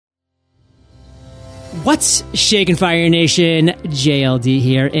What's shaking, Fire Nation? JLD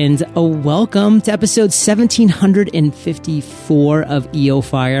here, and welcome to episode 1754 of EO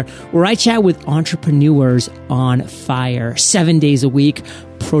Fire, where I chat with entrepreneurs on fire 7 days a week.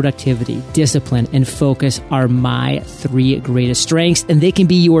 Productivity, discipline, and focus are my three greatest strengths, and they can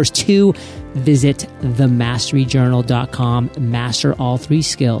be yours too. Visit themasteryjournal.com. Master all three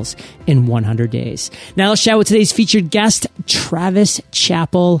skills in 100 days. Now let's chat with today's featured guest, Travis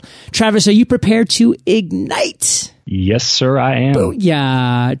Chappell. Travis, are you prepared to ignite? Yes, sir, I am.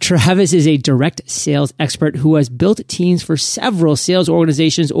 Booyah. Travis is a direct sales expert who has built teams for several sales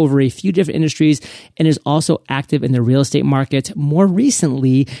organizations over a few different industries and is also active in the real estate market. More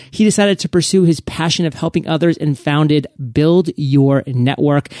recently, he decided to pursue his passion of helping others and founded Build Your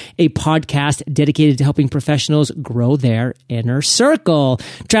Network, a podcast dedicated to helping professionals grow their inner circle.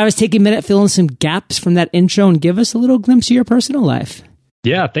 Travis, take a minute, fill in some gaps from that intro and give us a little glimpse of your personal life.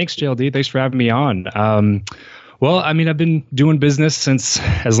 Yeah, thanks, JLD. Thanks for having me on. Well, I mean, I've been doing business since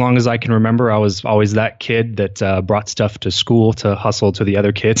as long as I can remember. I was always that kid that brought stuff to school to hustle to the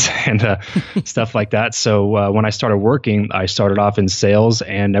other kids and stuff like that. So when I started working, I started off in sales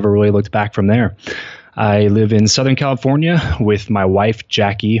and never really looked back from there. I live in Southern California with my wife,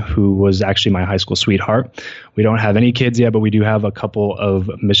 Jackie, who was actually my high school sweetheart. We don't have any kids yet, but we do have a couple of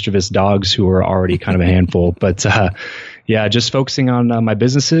mischievous dogs who are already kind of a handful. But yeah, just focusing on my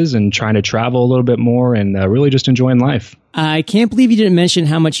businesses and trying to travel a little bit more and really just enjoying life. I can't believe you didn't mention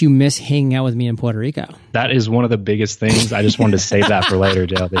how much you miss hanging out with me in Puerto Rico. That is one of the biggest things. I just wanted to save that for later,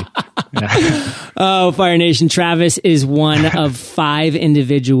 JLD. Oh, Fire Nation, Travis is one of 5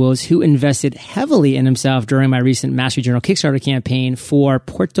 individuals who invested heavily in himself during my recent Mastery Journal Kickstarter campaign for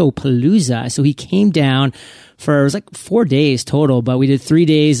Puerto Palooza. So he came down for, it was like 4 days total, but we did 3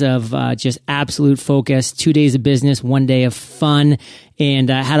 days of just absolute focus, 2 days of business, 1 day of fun, and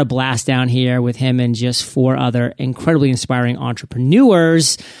had a blast down here with him and just 4 other incredibly inspiring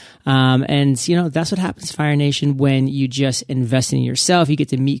entrepreneurs. And you know, that's what happens, Fire Nation, when you just invest in yourself. You get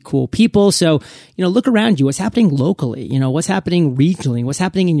to meet cool people. So, you know, look around you. What's happening locally? You know, what's happening regionally? What's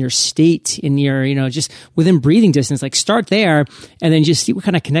happening in your state, in your, you know, just within breathing distance? Like, start there and then just see what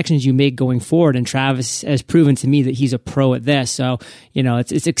kind of connections you make going forward. And Travis has proven to me that he's a pro at this. So, you know,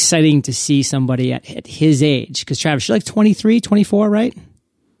 it's exciting to see somebody at his age. Because Travis, you're like 23, 24, right?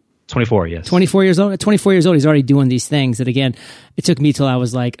 24, yes. 24 years old. At 24 years old, he's already doing these things that, again, it took me till I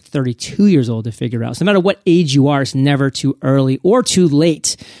was like 32 years old to figure out. So no matter what age you are, it's never too early or too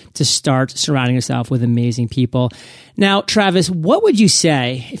late to start surrounding yourself with amazing people. Now, Travis, what would you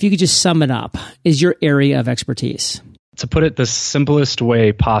say, if you could just sum it up, is your area of expertise? To put it the simplest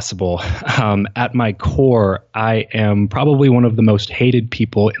way possible, at my core, I am probably one of the most hated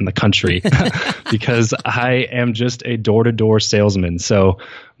people in the country because I am just a door-to-door salesman. So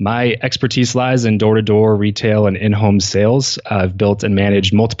my expertise lies in door-to-door retail and in-home sales. I've built and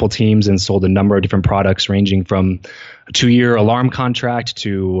managed multiple teams and sold a number of different products ranging from a 2-year alarm contract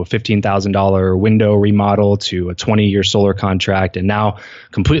to a $15,000 window remodel to a 20-year solar contract, and now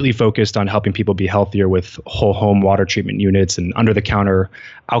completely focused on helping people be healthier with whole home water treatment units and under-the-counter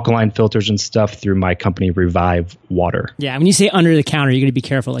alkaline filters and stuff through my company, Revive Water. Yeah, when you say under the counter, you're going to be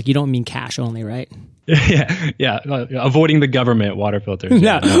careful. Like, you don't mean cash only, right? Yeah. Avoiding the government water filters.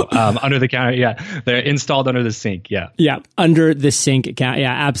 No. Under the counter. Yeah. They're installed under the sink. Yeah. Yeah. Under the sink account.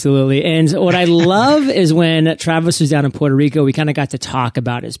 Yeah, absolutely. And what I love is when Travis was down in Puerto Rico, we kind of got to talk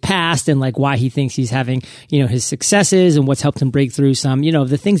about his past and like why he thinks he's having, you know, his successes and what's helped him break through some, you know,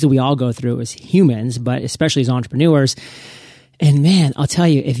 the things that we all go through as humans, but especially as entrepreneurs. And man, I'll tell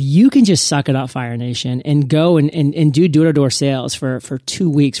you, if you can just suck it up, Fire Nation, and go and do door-to-door sales for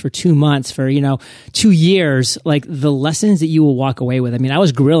 2 weeks, for 2 months, for, you know, 2 years, like the lessons that you will walk away with. I mean, I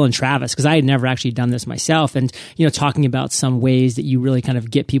was grilling Travis because I had never actually done this myself, and, you know, talking about some ways that you really kind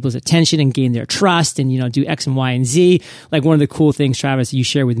of get people's attention and gain their trust and, you know, do X and Y and Z. Like, one of the cool things, Travis, you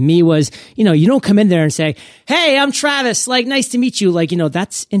shared with me was, you know, you don't come in there and say, "Hey, I'm Travis, like, nice to meet you." Like, you know,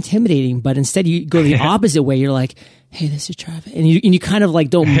 that's intimidating, but instead you go the opposite way. You're like, "Hey, this is Travis," and you kind of like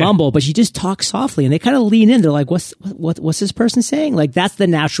don't mumble, but you just talk softly, and they kind of lean in. They're like, "What's this person saying?" Like, that's the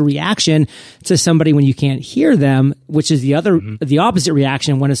natural reaction to somebody when you can't hear them, which is the opposite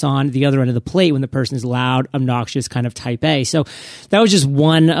reaction when it's on the other end of the plate, when the person is loud, obnoxious, kind of type A. So that was just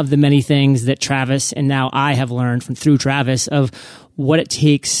one of the many things that Travis and now I have learned through Travis of what it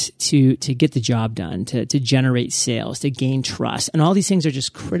takes to get the job done, to generate sales, to gain trust. And all these things are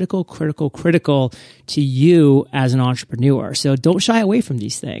just critical to you as an entrepreneur. So don't shy away from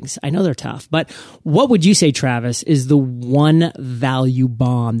these things. I know they're tough, but what would you say, Travis, is the one value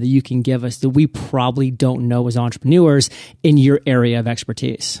bomb that you can give us that we probably don't know as entrepreneurs in your area of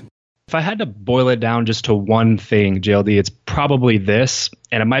expertise? If I had to boil it down just to one thing, JLD, it's probably this,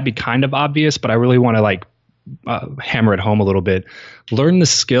 and it might be kind of obvious, but I really want to hammer it home a little bit. Learn the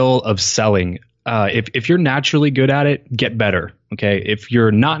skill of selling. If you're naturally good at it, get better. Okay. If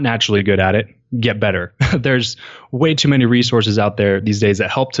you're not naturally good at it, get better. There's way too many resources out there these days that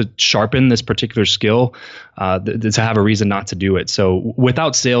help to sharpen this particular skill, to have a reason not to do it. So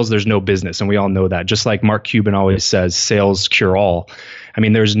without sales, there's no business. And we all know that. Just like Mark Cuban always says, sales cure all. I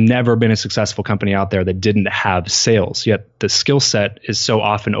mean, there's never been a successful company out there that didn't have sales, yet the skill set is so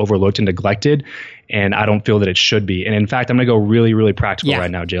often overlooked and neglected. And I don't feel that it should be. And in fact, I'm going to go really, really practical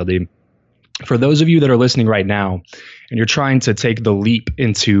right now, JLD. For those of you that are listening right now, and you're trying to take the leap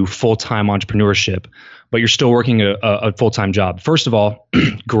into full-time entrepreneurship, but you're still working a full-time job. First of all,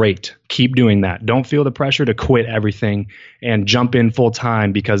 great. Keep doing that. Don't feel the pressure to quit everything and jump in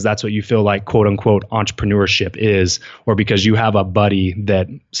full-time because that's what you feel like, quote unquote, entrepreneurship is, or because you have a buddy that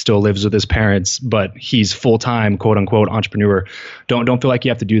still lives with his parents, but he's full-time, quote unquote, entrepreneur. Don't feel like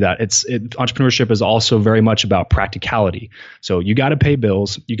you have to do that. Entrepreneurship is also very much about practicality. So you got to pay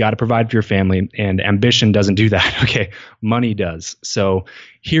bills, you got to provide for your family, and ambition doesn't do that. Okay. Money does. So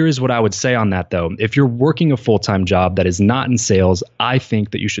here is what I would say on that, though. If you're working a full-time job that is not in sales, I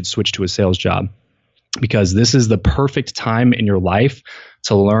think that you should switch to a sales job, because this is the perfect time in your life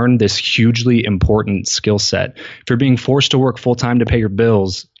to learn this hugely important skill set. If you're being forced to work full-time to pay your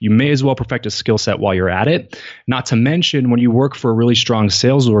bills, you may as well perfect a skill set while you're at it. Not to mention, when you work for a really strong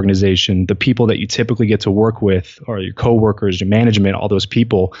sales organization, the people that you typically get to work with, or your coworkers, your management, all those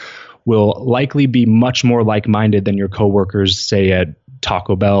people will likely be much more like-minded than your coworkers, say at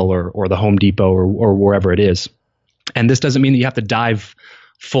Taco Bell or the Home Depot or wherever it is. And this doesn't mean that you have to dive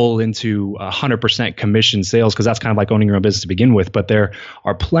full into 100% commission sales, because that's kind of like owning your own business to begin with. But there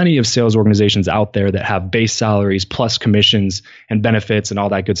are plenty of sales organizations out there that have base salaries plus commissions and benefits and all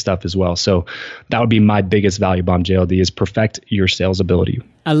that good stuff as well. So that would be my biggest value bomb, JLD, is perfect your sales ability.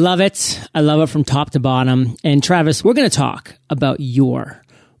 I love it. I love it from top to bottom. And Travis, we're going to talk about your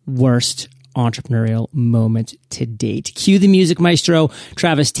worst entrepreneurial moment to date. Cue the music, maestro.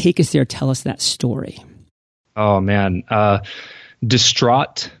 Travis, take us there. Tell us that story. Oh, man.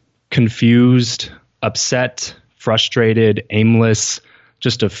 Distraught, confused, upset, frustrated, aimless.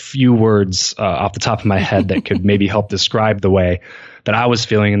 Just a few words off the top of my head that could maybe help describe the way that I was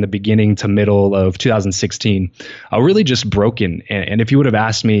feeling in the beginning to middle of 2016. Really just broken. And if you would have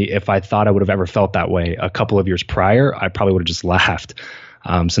asked me if I thought I would have ever felt that way a couple of years prior, I probably would have just laughed.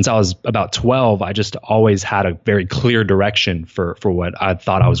 Since I was about 12, I just always had a very clear direction for what I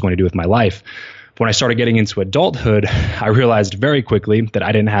thought I was going to do with my life. But when I started getting into adulthood, I realized very quickly that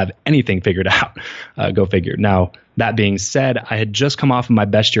I didn't have anything figured out. Go figure. Now, that being said, I had just come off of my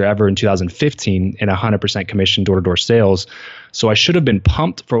best year ever in 2015 in 100% commission door-to-door sales. So I should have been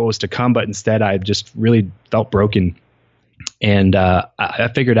pumped for what was to come, but instead I just really felt broken. And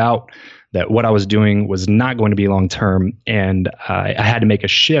I figured out that what I was doing was not going to be long-term, and I had to make a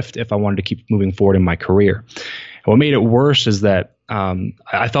shift if I wanted to keep moving forward in my career. And what made it worse is that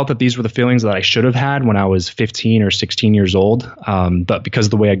I felt that these were the feelings that I should have had when I was 15 or 16 years old. But because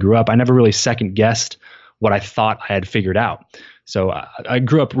of the way I grew up, I never really second-guessed what I thought I had figured out. So I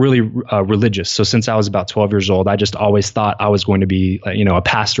grew up really religious. So since I was about 12 years old, I just always thought I was going to be, a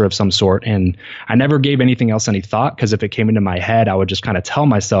pastor of some sort. And I never gave anything else any thought, because if it came into my head, I would just kind of tell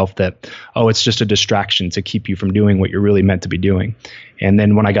myself that, oh, it's just a distraction to keep you from doing what you're really meant to be doing. And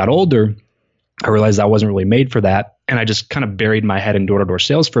then when I got older, I realized I wasn't really made for that. And I just kind of buried my head in door-to-door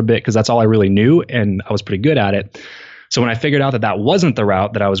sales for a bit, because that's all I really knew. And I was pretty good at it. So when I figured out that that wasn't the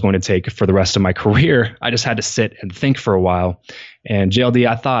route that I was going to take for the rest of my career, I just had to sit and think for a while. And JLD,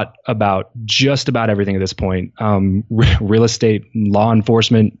 I thought about just about everything at this point. Real estate, law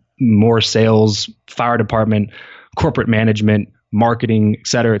enforcement, more sales, fire department, corporate management, marketing, et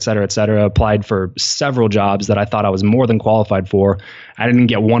cetera, et cetera, et cetera. Applied for several jobs that I thought I was more than qualified for. I didn't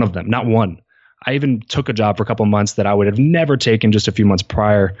get one of them, not one. I even took a job for a couple of months that I would have never taken just a few months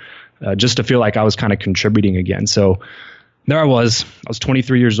prior, just to feel like I was kind of contributing again. So there I was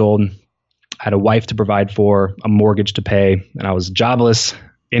 23 years old. I had a wife to provide for, a mortgage to pay, and I was jobless,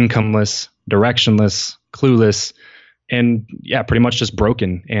 incomeless, directionless, clueless, and pretty much just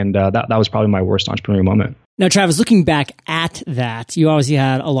broken. And that was probably my worst entrepreneurial moment. Now, Travis, looking back at that, you obviously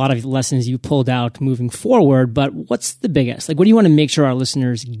had a lot of lessons you pulled out moving forward, but what's the biggest? What do you want to make sure our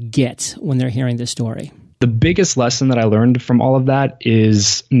listeners get when they're hearing this story? The biggest lesson that I learned from all of that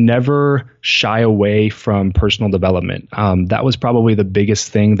is never shy away from personal development. That was probably the biggest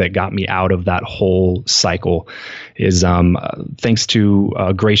thing that got me out of that whole cycle is thanks to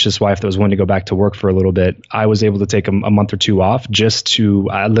a gracious wife that was willing to go back to work for a little bit. I was able to take a month or two off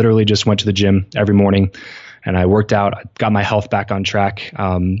I literally just went to the gym every morning. And I worked out, I got my health back on track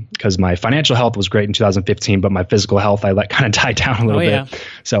because my financial health was great in 2015, but my physical health, I let kind of die down a little bit.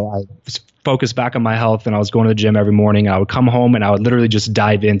 So I was focused back on my health and I was going to the gym every morning. I would come home and I would literally just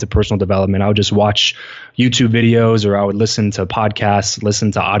dive into personal development. I would just watch YouTube videos or I would listen to podcasts,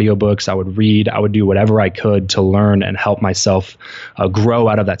 listen to audiobooks. I would read, I would do whatever I could to learn and help myself grow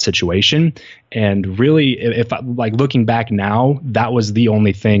out of that situation. And really, if I, like looking back now, that was the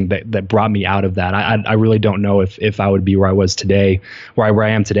only thing that brought me out of that. I really don't know if I would be where I was today, where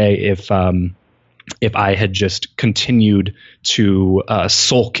I am today, if I had just continued to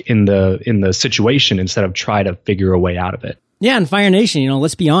sulk in the situation instead of try to figure a way out of it. Yeah, and Fire Nation,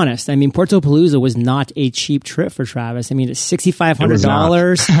 let's be honest. I mean, Portopalooza was not a cheap trip for Travis. I mean, it's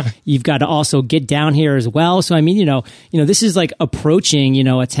 $6,500. You've got to also get down here as well. So, I mean, this is like approaching, a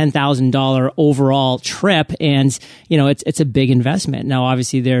 $10,000 overall trip, and it's a big investment. Now,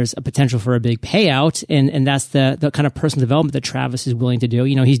 obviously, there's a potential for a big payout, and that's the kind of personal development that Travis is willing to do.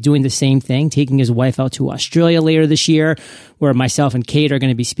 He's doing the same thing, taking his wife out to Australia later this year, where myself and Kate are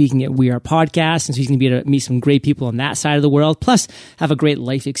going to be speaking at We Are Podcast, and so he's going to be able to meet some great people on that side of the world. Plus, have a great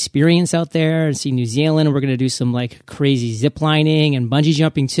life experience out there and see New Zealand. And we're going to do some like crazy zip lining and bungee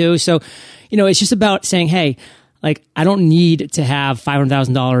jumping too. So, it's just about saying, hey, like I don't need to have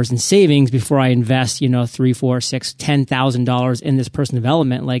 $500,000 in savings before I invest, $3, $4, $6, $10,000 in this personal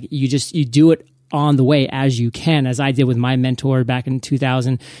development. Like you do it on the way as you can, as I did with my mentor back in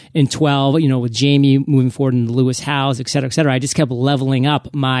 2012, with Jamie moving forward in the Lewis House, et cetera, et cetera. I just kept leveling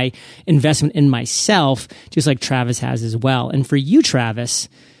up my investment in myself, just like Travis has as well. And for you, Travis,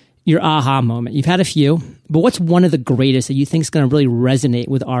 your aha moment, you've had a few, but what's one of the greatest that you think is going to really resonate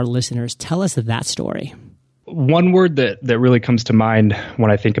with our listeners? Tell us that story. One word that really comes to mind when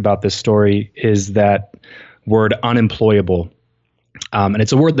I think about this story is that word unemployable. And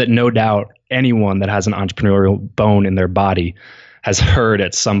it's a word that no doubt anyone that has an entrepreneurial bone in their body has heard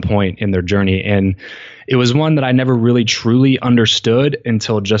at some point in their journey. And it was one that I never really truly understood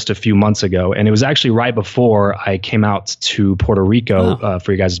until just a few months ago. And it was actually right before I came out to Puerto Rico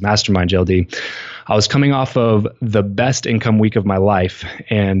for you guys' mastermind, JLD. I was coming off of the best income week of my life,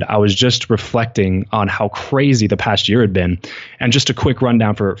 and I was just reflecting on how crazy the past year had been. And just a quick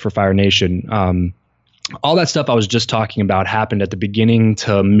rundown for Fire Nation. All that stuff I was just talking about happened at the beginning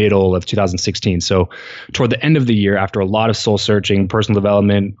to middle of 2016. So toward the end of the year, after a lot of soul searching, personal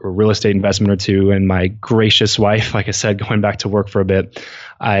development, or real estate investment or two, and my gracious wife, like I said, going back to work for a bit,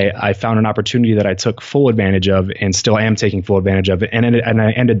 I found an opportunity that I took full advantage of and still am taking full advantage of it. And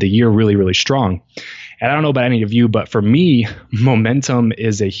I ended the year really, really strong. And I don't know about any of you, but for me, momentum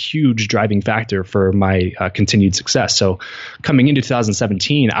is a huge driving factor for my continued success. So coming into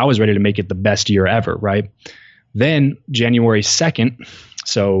 2017, I was ready to make it the best year ever, right? Then January 2nd,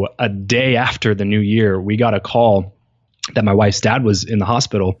 so a day after the new year, we got a call that my wife's dad was in the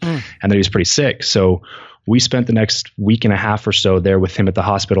hospital and that he was pretty sick. So we spent the next week and a half or so there with him at the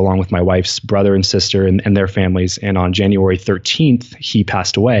hospital, along with my wife's brother and sister and their families. And on January 13th, he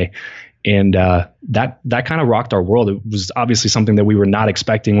passed away. And that kind of rocked our world. It was obviously something that we were not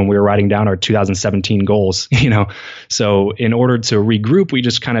expecting when we were writing down our 2017 goals, So in order to regroup, we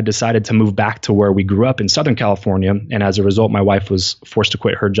just kind of decided to move back to where we grew up in Southern California. And as a result, my wife was forced to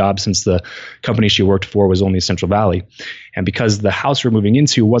quit her job since the company she worked for was only in Central Valley. And because the house we're moving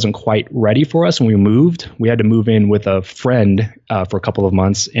into wasn't quite ready for us when we moved, we had to move in with a friend for a couple of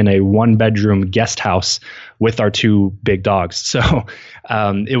months in a 1-bedroom guest house with our 2 big dogs. So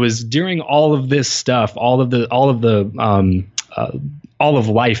it was during all of this stuff, all of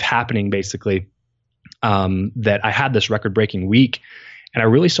life happening basically, that I had this record-breaking week. And I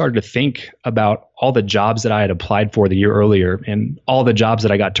really started to think about all the jobs that I had applied for the year earlier and all the jobs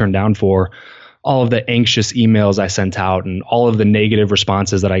that I got turned down for, all of the anxious emails I sent out and all of the negative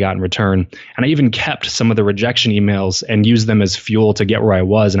responses that I got in return. And I even kept some of the rejection emails and used them as fuel to get where I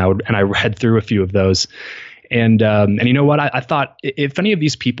was. And I read through a few of those. And you know what? I thought if any of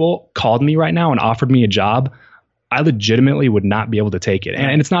these people called me right now and offered me a job, I legitimately would not be able to take it.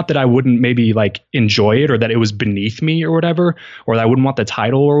 And it's not that I wouldn't maybe like enjoy it or that it was beneath me or whatever, or that I wouldn't want the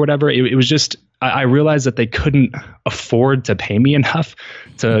title or whatever. It was just, I realized that they couldn't afford to pay me enough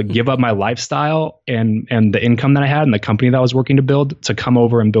to give up my lifestyle and the income that I had and the company that I was working to build to come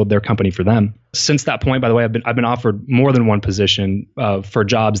over and build their company for them. Since that point, by the way, I've been offered more than one position for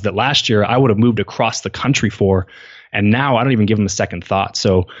jobs that last year I would have moved across the country for. And now I don't even give them a second thought.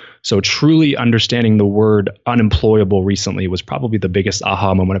 So truly understanding the word unemployable recently was probably the biggest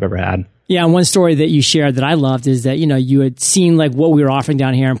aha moment I've ever had. Yeah, and one story that you shared that I loved is that, you had seen like what we were offering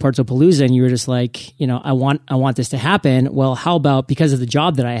down here in Puerto Palooza, and you were just like, I want this to happen. Well, how about because of the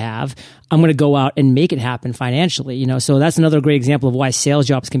job that I have, I'm going to go out and make it happen financially, So that's another great example of why sales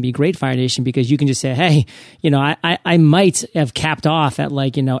jobs can be great, Fire Nation, because you can just say, hey, I might have capped off at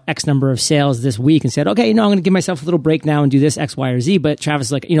like, X number of sales this week and said, okay, I'm going to give myself a little break now and do this X, Y, or Z. But Travis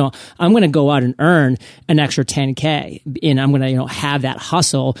is like, I'm going to go out and earn an extra 10K and I'm going to, have that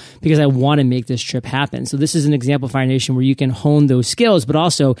hustle because I want to make this trip happen. So this is an example, Fire Nation, where you can hone those skills, but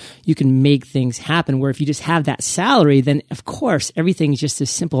also you can make things happen where if you just have that salary, then of course, everything's just a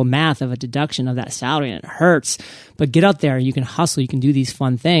simple math of a deduction of that salary and it hurts. But get out there, you can hustle, you can do these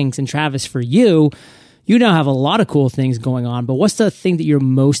fun things. And Travis, for you now have a lot of cool things going on, but what's the thing that you're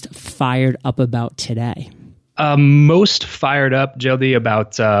most fired up about today? Most fired up, JLD,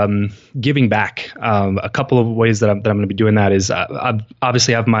 about giving back. A couple of ways that I'm going to be doing that is I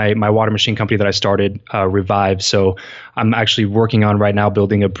obviously have my water machine company that I started, Revive. So I'm actually working on right now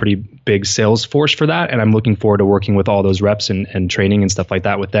building a pretty big sales force for that. And I'm looking forward to working with all those reps and training and stuff like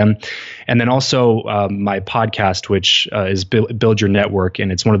that with them. And then also my podcast, which is Build Your Network.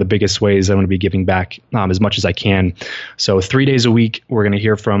 And it's one of the biggest ways I'm going to be giving back as much as I can. So 3 days a week, we're going to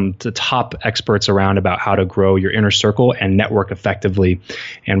hear from the top experts around about how to grow your inner circle and network effectively.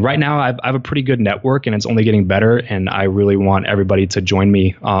 And right now I have a pretty good network and it's only getting better. And I really want everybody to join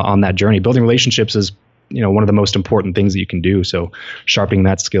me on that journey. Building relationships is one of the most important things that you can do. So sharpening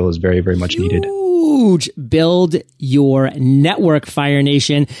that skill is very, very much needed. Huge. Build your network, Fire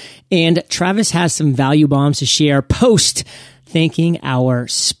Nation. And Travis has some value bombs to share post thanking our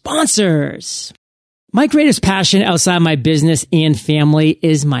sponsors. My greatest passion outside my business and family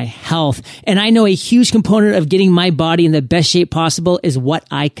is my health. And I know a huge component of getting my body in the best shape possible is what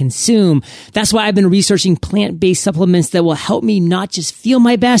I consume. That's why I've been researching plant-based supplements that will help me not just feel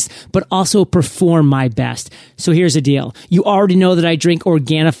my best, but also perform my best. So here's the deal. You already know that I drink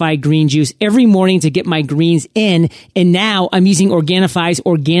Organifi green juice every morning to get my greens in. And now I'm using Organifi's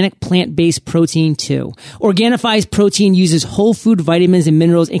organic plant-based protein too. Organifi's protein uses whole food vitamins and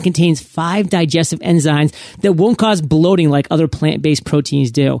minerals and contains 5 digestive enzymes that won't cause bloating like other plant-based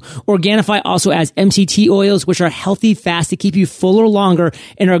proteins do. Organifi also adds MCT oils, which are healthy fats to keep you fuller longer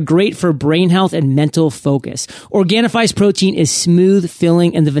and are great for brain health and mental focus. Organifi's protein is smooth,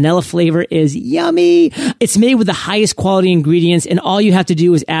 filling, and the vanilla flavor is yummy. It's made with the highest quality ingredients, and all you have to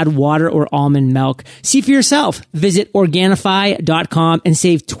do is add water or almond milk. See for yourself. Visit Organifi.com and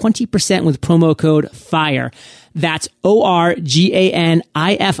save 20% with promo code FIRE. That's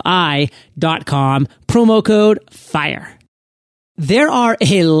ORGANIFI.com, promo code FIRE. There are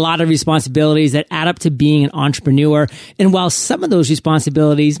a lot of responsibilities that add up to being an entrepreneur. And while some of those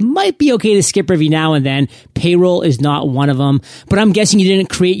responsibilities might be okay to skip every now and then, payroll is not one of them. But I'm guessing you didn't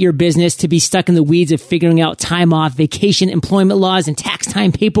create your business to be stuck in the weeds of figuring out time off, vacation, employment laws, and tax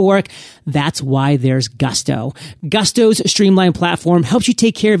time paperwork. That's why there's Gusto. Gusto's streamlined platform helps you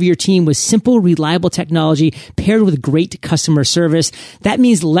take care of your team with simple, reliable technology paired with great customer service. That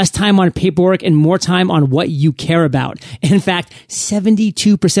means less time on paperwork and more time on what you care about. In fact,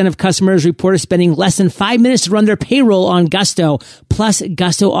 72% of customers reported spending less than 5 minutes to run their payroll on Gusto. Plus,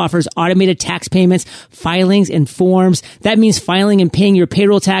 Gusto offers automated tax payments, filings, and forms. That means filing and paying your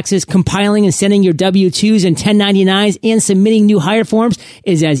payroll taxes, compiling and sending your W-2s and 1099s, and submitting new hire forms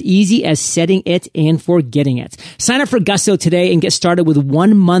is as easy as setting it and forgetting it. Sign up for Gusto today and get started with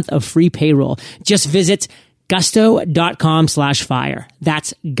 1 month of free payroll. Just visit gusto.com/fire.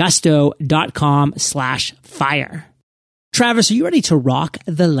 That's gusto.com/fire. Travis, are you ready to rock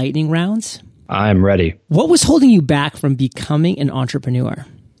the lightning rounds? I'm ready. What was holding you back from becoming an entrepreneur?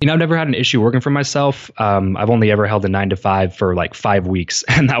 I've never had an issue working for myself. I've only ever held a 9-to-5 for like 5 weeks.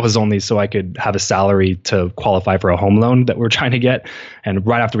 And that was only so I could have a salary to qualify for a home loan that we're trying to get. And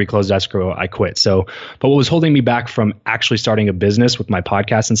right after we closed escrow, I quit. But what was holding me back from actually starting a business with my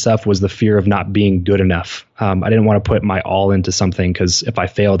podcast and stuff was the fear of not being good enough. I didn't want to put my all into something because if I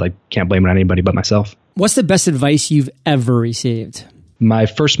failed, I can't blame it on anybody but myself. What's the best advice you've ever received? My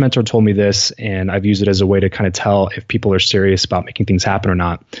first mentor told me this, and I've used it as a way to kind of tell if people are serious about making things happen or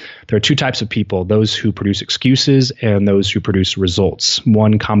not. There are two types of people, those who produce excuses and those who produce results.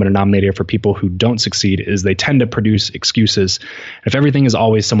 One common denominator for people who don't succeed is they tend to produce excuses. If everything is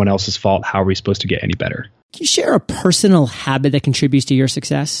always someone else's fault, how are we supposed to get any better? Can you share a personal habit that contributes to your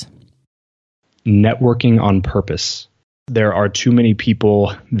success? Networking on purpose. There are too many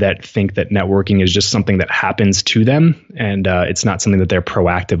people that think that networking is just something that happens to them, and it's not something that they're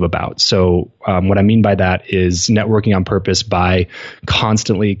proactive about. So what I mean by that is networking on purpose by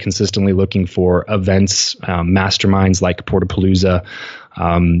constantly, consistently looking for events, masterminds like Portapalooza,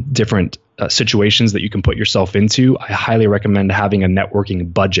 different situations that you can put yourself into. I highly recommend having a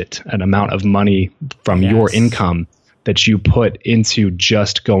networking budget, an amount of money from your income that you put into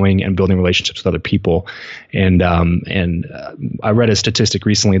just going and building relationships with other people. And I read a statistic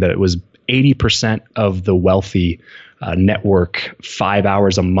recently that it was 80% of the wealthy network 5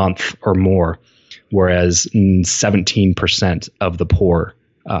 hours a month or more, whereas 17% of the poor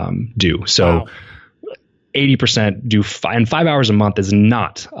do. So wow. 80% do, and 5 hours a month is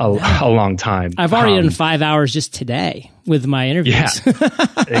not a long time. I've already done 5 hours just today with my interviews. Yeah,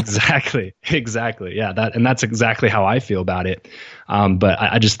 exactly. Yeah, that's exactly how I feel about it. But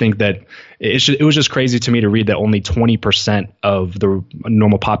I just think that it was just crazy to me to read that only 20% of the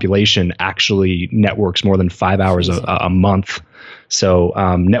normal population actually networks more than 5 hours a month. So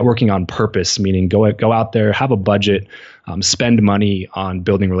networking on purpose, meaning go out there, have a budget, spend money on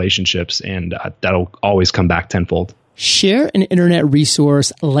building relationships, and that'll always come back tenfold. Share an internet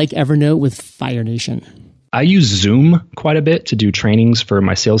resource like Evernote with Fire Nation. I use Zoom quite a bit to do trainings for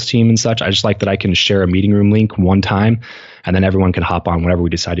my sales team and such. I just like that I can share a meeting room link one time, and then everyone can hop on whenever we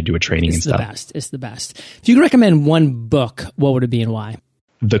decide to do a training and stuff. It's the best. If you could recommend one book, what would it be and why?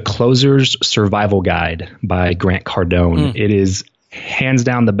 The Closer's Survival Guide by Grant Cardone. It is hands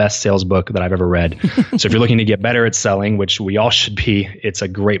down the best sales book that I've ever read. So if you're looking to get better at selling, which we all should be, it's a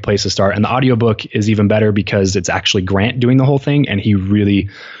great place to start. And the audiobook is even better because it's actually Grant doing the whole thing, and he really,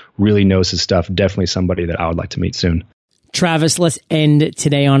 really knows his stuff. Definitely somebody that I would like to meet soon. Travis, let's end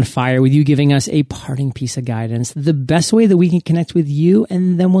today on fire with you giving us a parting piece of guidance, the best way that we can connect with you,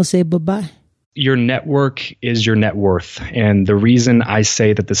 and then we'll say bye-bye. Your network is your net worth. And the reason I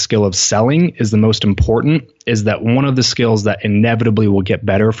say that the skill of selling is the most important is that one of the skills that inevitably will get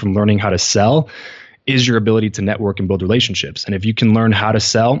better from learning how to sell is your ability to network and build relationships. And if you can learn how to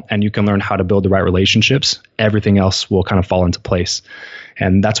sell and you can learn how to build the right relationships, everything else will kind of fall into place.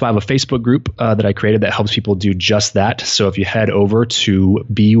 And that's why I have a Facebook group that I created that helps people do just that. So if you head over to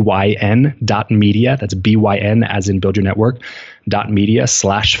byn.media, that's BYN as in build your network,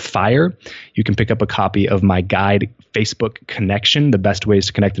 .media/fire, you can pick up a copy of my guide, Facebook Connection, the best ways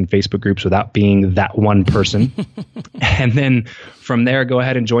to connect in Facebook groups without being that one person. And then from there, go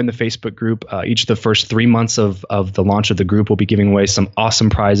ahead and join the Facebook group. Each of the first 3 months of the launch of the group, we'll be giving away some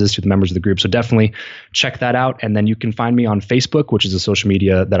awesome prizes to the members of the group. So definitely check that out. And then you can find me on Facebook, which is a social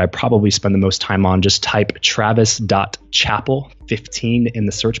media that I probably spend the most time on. Just type Travis.Chappell15 in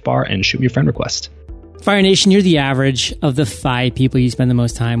the search bar and shoot me a friend request. Fire Nation, you're the average of the 5 people you spend the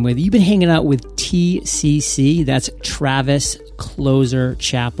most time with. You've been hanging out with TCC, that's Travis Closer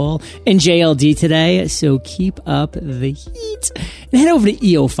Chappell, and JLD today, so keep up the heat. And head over to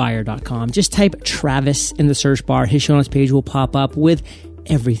eofire.com. Just type Travis in the search bar. His show notes page will pop up with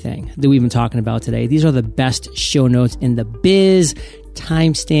everything that we've been talking about today. These are the best show notes in the biz,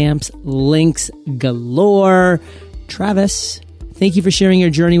 timestamps, links galore. Travis, thank you for sharing your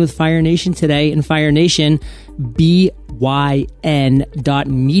journey with Fire Nation today. And Fire Nation,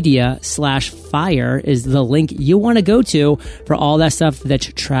 byn.media/fire is the link you'll want to go to for all that stuff that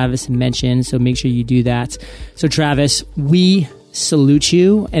Travis mentioned. So make sure you do that. So Travis, we salute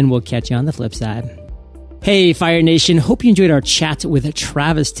you and we'll catch you on the flip side. Hey, Fire Nation. Hope you enjoyed our chat with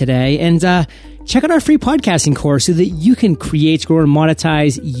Travis today. And check out our free podcasting course so that you can create, grow, and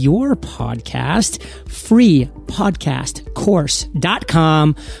monetize your podcast.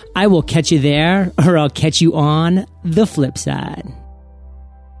 Freepodcastcourse.com. I will catch you there, or I'll catch you on the flip side.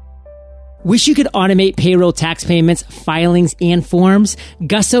 Wish you could automate payroll tax payments, filings, and forms?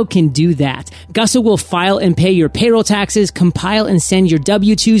 Gusto can do that. Gusto will file and pay your payroll taxes, compile and send your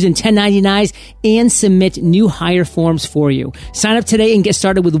W-2s and 1099s, and submit new hire forms for you. Sign up today and get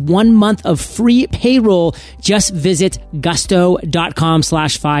started with 1 month of free payroll. Just visit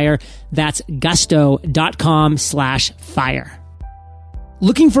gusto.com/fire. That's gusto.com/fire.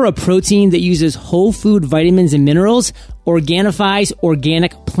 Looking for a protein that uses whole food vitamins and minerals? Organifi's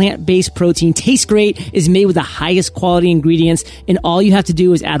organic plant-based protein tastes great, is made with the highest quality ingredients, and all you have to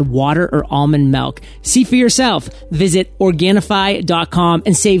do is add water or almond milk. See for yourself. Visit Organifi.com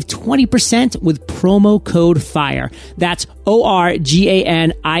and save 20% with promo code FIRE. That's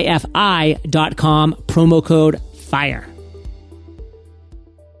ORGANIFI.com, promo code FIRE.